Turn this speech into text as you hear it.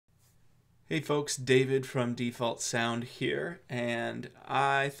Hey folks, David from Default Sound here, and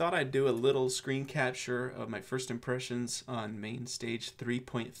I thought I'd do a little screen capture of my first impressions on MainStage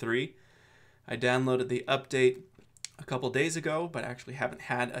 3.3. I downloaded the update a couple days ago, but actually haven't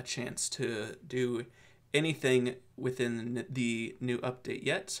had a chance to do anything within the new update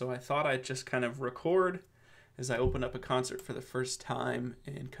yet, so I thought I'd just kind of record as I open up a concert for the first time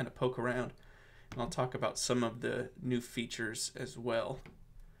and kind of poke around. And I'll talk about some of the new features as well.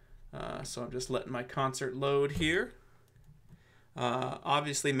 So I'm just letting my concert load here.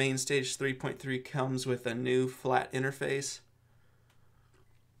 Obviously MainStage 3.3 comes with a new flat interface,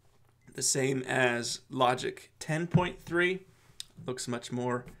 the same as Logic 10.3. Looks much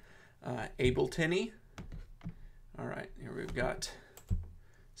more Ableton-y. Alright, here we've got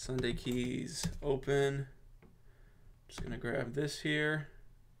Sunday keys open. Just gonna grab this here.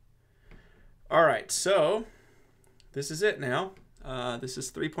 Alright, so this is it now. This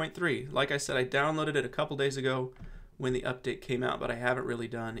is 3.3. Like I said, I downloaded it a couple days ago when the update came out, but I haven't really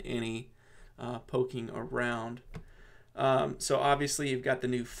done any poking around. So obviously you've got the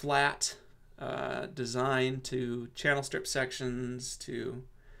new flat design to channel strip sections to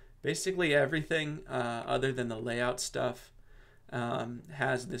basically everything other than the layout stuff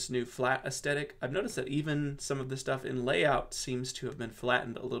has this new flat aesthetic. I've noticed that even some of the stuff in layout seems to have been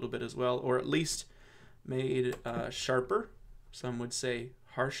flattened a little bit as well, or at least made sharper. Some would say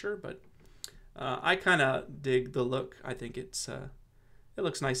harsher, but I kind of dig the look. I think it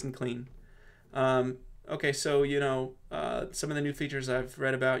looks nice and clean. Okay, so you know some of the new features I've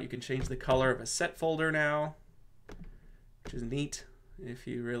read about. You can change the color of a set folder now, which is neat if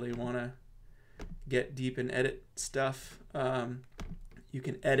you really want to get deep and edit stuff. You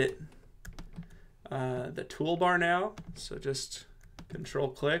can edit the toolbar now, so just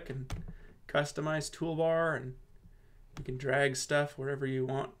Control-click and customize toolbar, and you can drag stuff wherever you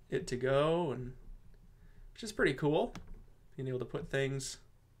want it to go, and which is pretty cool. Being able to put things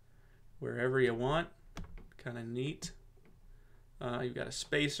wherever you want, kind of neat. You've got a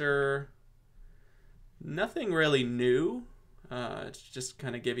spacer. Nothing really new. It's just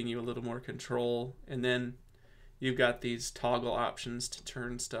kind of giving you a little more control, and then you've got these toggle options to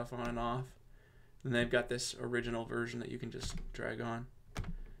turn stuff on and off. And they've got this original version that you can just drag on.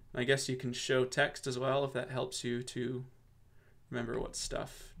 I guess you can show text as well if that helps you to remember what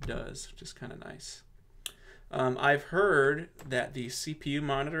stuff does, which is kind of nice. I've heard that the CPU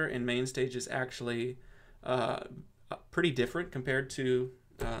monitor in MainStage is actually pretty different compared to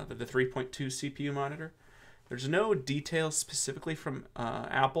the 3.2 CPU monitor. There's no details specifically from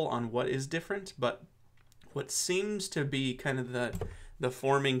Apple on what is different, but what seems to be kind of the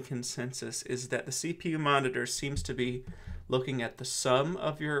forming consensus is that the CPU monitor seems to be looking at the sum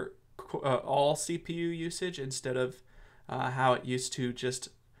of your all CPU usage instead of how it used to just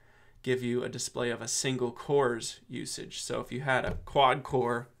give you a display of a single core's usage. So if you had a quad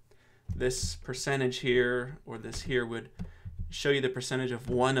core, this percentage here or this here would show you the percentage of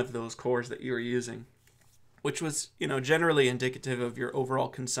one of those cores that you were using, which was, you know, generally indicative of your overall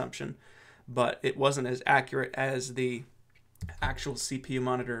consumption, but it wasn't as accurate as the actual CPU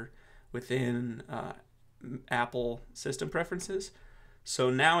monitor within Apple system preferences.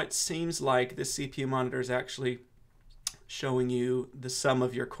 So now it seems like the CPU monitor is actually showing you the sum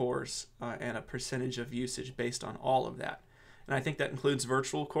of your cores and a percentage of usage based on all of that. And I think that includes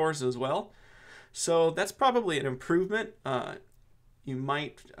virtual cores as well. So that's probably an improvement. You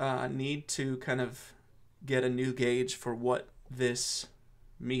might need to kind of get a new gauge for what this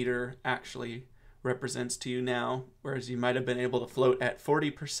meter actually represents to you now, whereas you might have been able to float at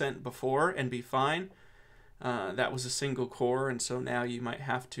 40% before and be fine. That was a single core, and so now you might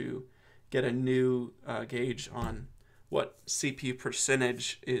have to get a new gauge on what CPU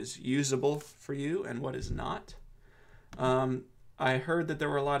percentage is usable for you and what is not. I heard that there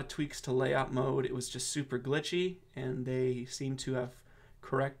were a lot of tweaks to layout mode. It was just super glitchy, and they seem to have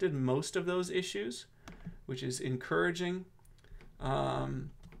corrected most of those issues, which is encouraging.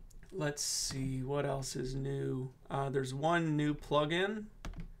 Let's see what else is new. There's one new plugin,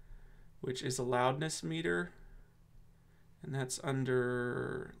 which is a loudness meter, and that's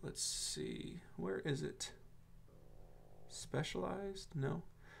under, let's see, where is it? Specialized? No.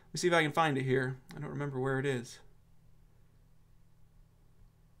 Let me see if I can find it here. I don't remember where it is.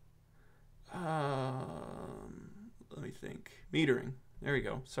 Let me think. Metering. There we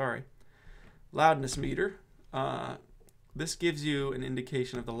go. Sorry. Loudness meter. This gives you an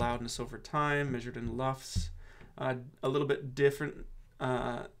indication of the loudness over time, measured in LUFS. A little bit different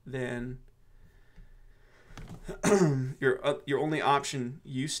than your only option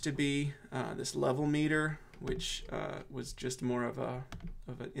used to be this level meter, which was just more of a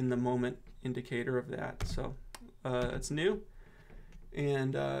in the moment indicator of that. So it's new,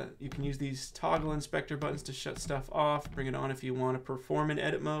 and you can use these toggle inspector buttons to shut stuff off, bring it on if you want to perform in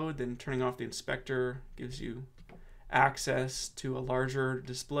edit mode. Then turning off the inspector gives you access to a larger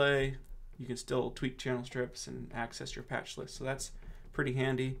display. You can still tweak channel strips and access your patch list, so that's pretty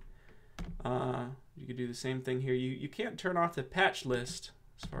handy. You could do the same thing here. You can't turn off the patch list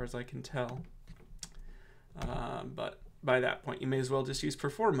as far as I can tell, but by that point you may as well just use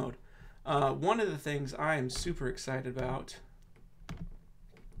perform mode. One of the things I am super excited about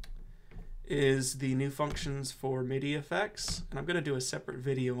is the new functions for MIDI effects, and I'm going to do a separate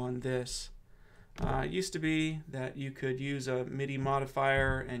video on this. It used to be that you could use a MIDI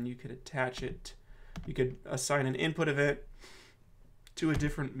modifier and you could attach it, you could assign an input event to a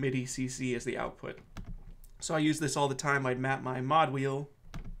different MIDI CC as the output. So I use this all the time. I'd map my mod wheel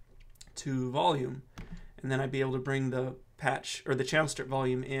to volume, and then I'd be able to bring the patch or the channel strip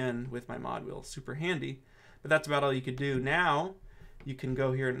volume in with my mod wheel. Super handy, but that's about all you could do. Now you can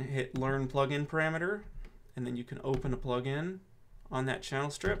go here and hit learn plugin parameter, and then you can open a plugin on that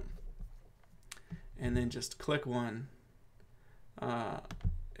channel strip, and then just click one, a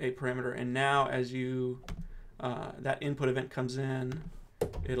parameter, and now as you that input event comes in,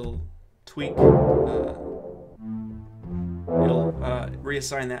 it'll tweak, it'll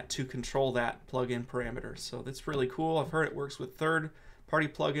reassign that to control that plugin parameter. So that's really cool. I've heard it works with third-party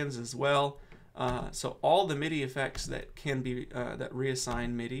plugins as well. So all the MIDI effects that can be that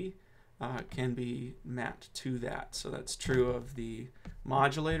reassign MIDI can be mapped to that. So that's true of the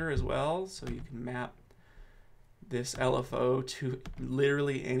modulator as well. So you can map this LFO to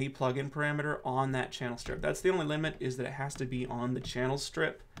literally any plugin parameter on that channel strip. That's the only limit, is that it has to be on the channel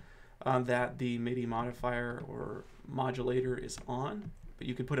strip that the MIDI modifier or modulator is on. But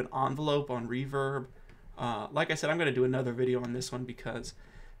you can put an envelope on reverb. Like I said, I'm going to do another video on this one because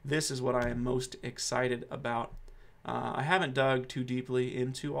this is what I am most excited about. I haven't dug too deeply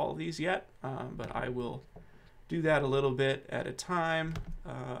into all of these yet, but I will do that a little bit at a time,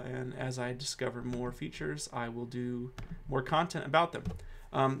 and as I discover more features, I will do more content about them.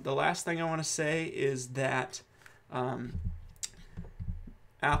 The last thing I want to say is that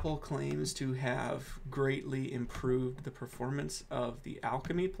Apple claims to have greatly improved the performance of the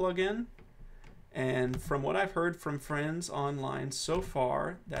Alchemy plugin, and from what I've heard from friends online so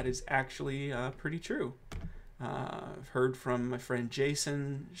far, that is actually pretty true. I've heard from my friend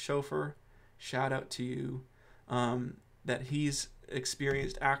Jason Schofer, shout out to you, that he's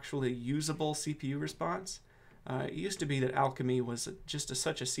experienced actually usable CPU response. It used to be that Alchemy was just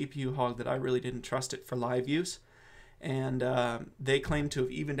such a CPU hog that I really didn't trust it for live use, and they claim to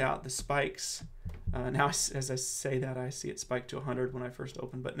have evened out the spikes. Now, as I say that, I see it spike to 100 when I first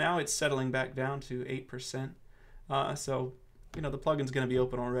opened, but now it's settling back down to 8%. So, you know, the plugin's going to be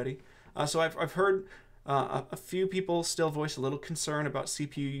open already. So I've heard a few people still voice a little concern about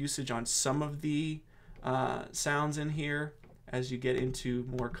CPU usage on some of the sounds in here as you get into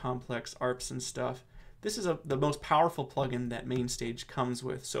more complex ARPs and stuff. This is the most powerful plugin that MainStage comes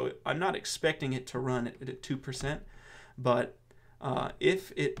with, so I'm not expecting it to run at 2%, but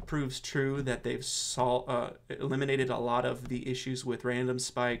if it proves true that they've eliminated a lot of the issues with random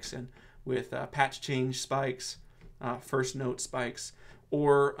spikes and with patch change spikes, first note spikes,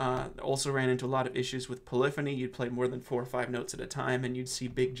 or also ran into a lot of issues with polyphony. You'd play more than 4 or 5 notes at a time and you'd see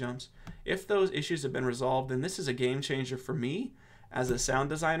big jumps. If those issues have been resolved, then this is a game changer for me as a sound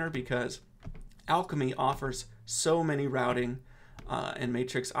designer, because Alchemy offers so many routing and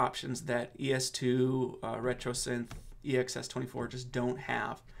matrix options that ES2, RetroSynth, EXS24 just don't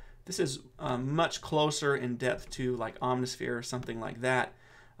have. This is much closer in depth to like Omnisphere or something like that.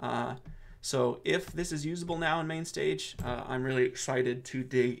 So if this is usable now in MainStage, I'm really excited to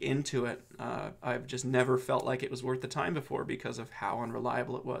dig into it. I've just never felt like it was worth the time before because of how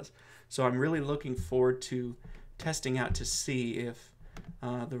unreliable it was. So I'm really looking forward to testing out to see if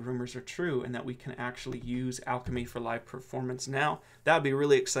the rumors are true and that we can actually use Alchemy for live performance now. That would be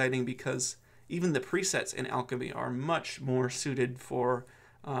really exciting because even the presets in Alchemy are much more suited for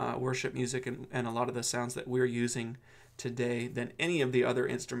worship music and a lot of the sounds that we're using today than any of the other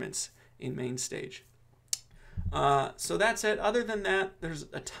instruments in MainStage. So that's it. Other than that, there's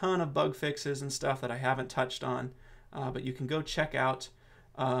a ton of bug fixes and stuff that I haven't touched on, but you can go check out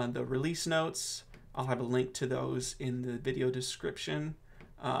the release notes. I'll have a link to those in the video description.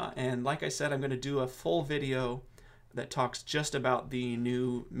 And like I said, I'm going to do a full video that talks just about the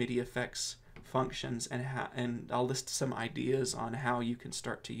new MIDI effects functions and I'll list some ideas on how you can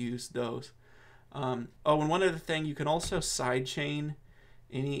start to use those. Oh, and one other thing, you can also sidechain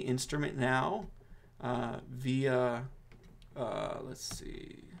any instrument now. via, let's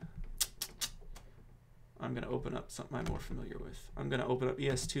see, I'm going to open up something I'm more familiar with. I'm going to open up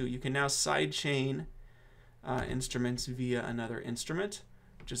ES2. You can now sidechain instruments via another instrument,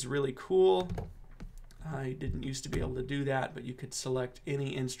 which is really cool. I didn't used to be able to do that, but you could select any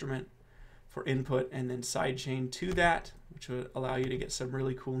instrument for input and then sidechain to that, which would allow you to get some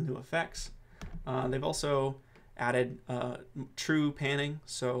really cool new effects. They've also added true panning.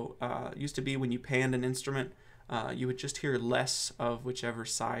 So it used to be when you panned an instrument, you would just hear less of whichever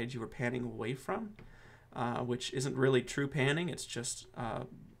side you were panning away from, which isn't really true panning. It's just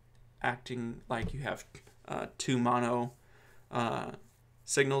acting like you have two mono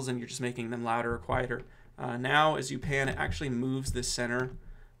signals and you're just making them louder or quieter. Now, as you pan, it actually moves the center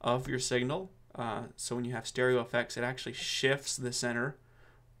of your signal. So when you have stereo effects, it actually shifts the center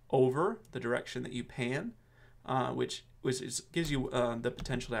over the direction that you pan, which gives you the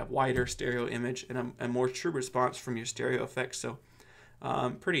potential to have wider stereo image and a more true response from your stereo effects. So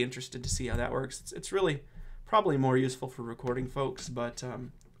I'm pretty interested to see how that works. It's really probably more useful for recording folks, but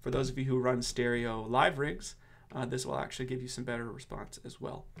for those of you who run stereo live rigs, this will actually give you some better response as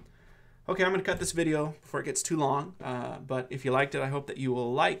well. Okay, I'm going to cut this video before it gets too long, but if you liked it, I hope that you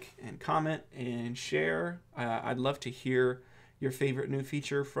will like and comment and share. I'd love to hear your favorite new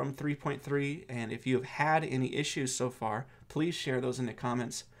feature from 3.3, and if you have had any issues so far, please share those in the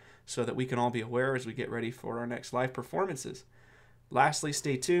comments so that we can all be aware as we get ready for our next live performances. Lastly,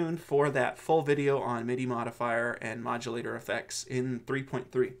 stay tuned for that full video on MIDI modifier and modulator effects in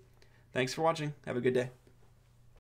 3.3. Thanks for watching. Have a good day.